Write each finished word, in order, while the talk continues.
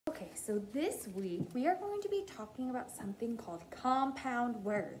so this week we are going to be talking about something called compound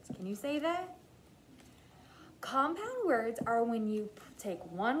words. Can you say that? Compound words are when you take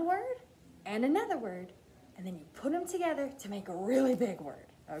one word and another word and then you put them together to make a really big word,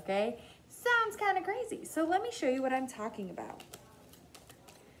 okay? Sounds kind of crazy. So let me show you what I'm talking about.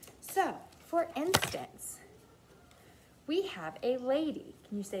 So, for instance, we have a lady.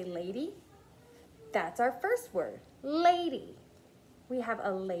 Can you say lady? That's our first word, lady. We have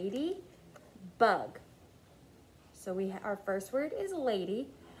a lady bug. So our first word is lady.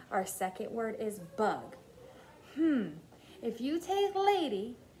 Our second word is bug. If you take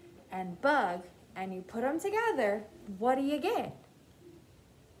lady and bug and you put them together, what do you get?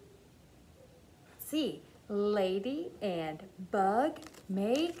 Let's see, lady and bug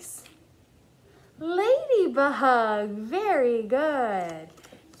makes ladybug. Very good.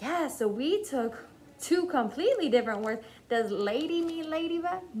 Yeah, so we took two completely different words. Does lady mean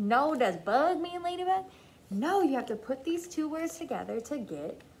ladybug? No. Does bug mean ladybug? No, you have to put these two words together to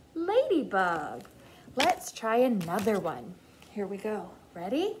get ladybug. Let's try another one. Here we go.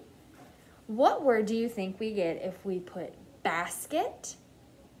 Ready? What word do you think we get if we put basket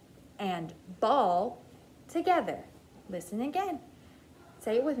and ball together? Listen again.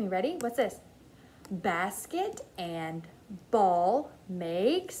 Say it with me. Ready? What's this? Basket and ball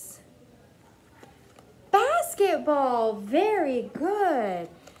makes basketball. Very good.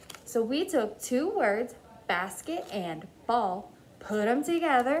 So we took two words, basket and ball, put them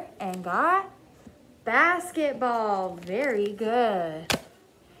together and got basketball. Very good.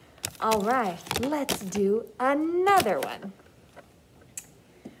 All right, let's do another one.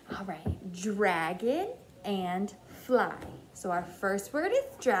 All right, dragon and fly. So our first word is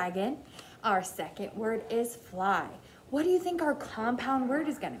dragon. Our second word is fly. What do you think our compound word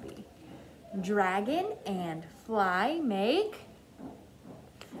is going to be? Dragon and fly make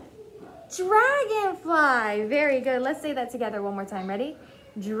dragonfly. Very good. Let's say that together one more time. Ready?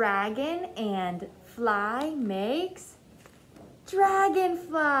 Dragon and fly makes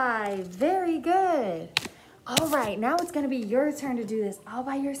dragonfly. Very good. All right, now it's going to be your turn to do this all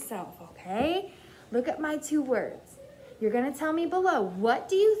by yourself, okay? Look at my two words. You're going to tell me below, what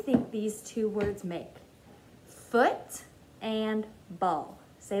do you think these two words make? Foot and ball.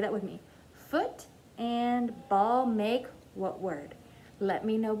 Say that with me. Foot and ball make what word? Let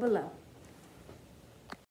me know below.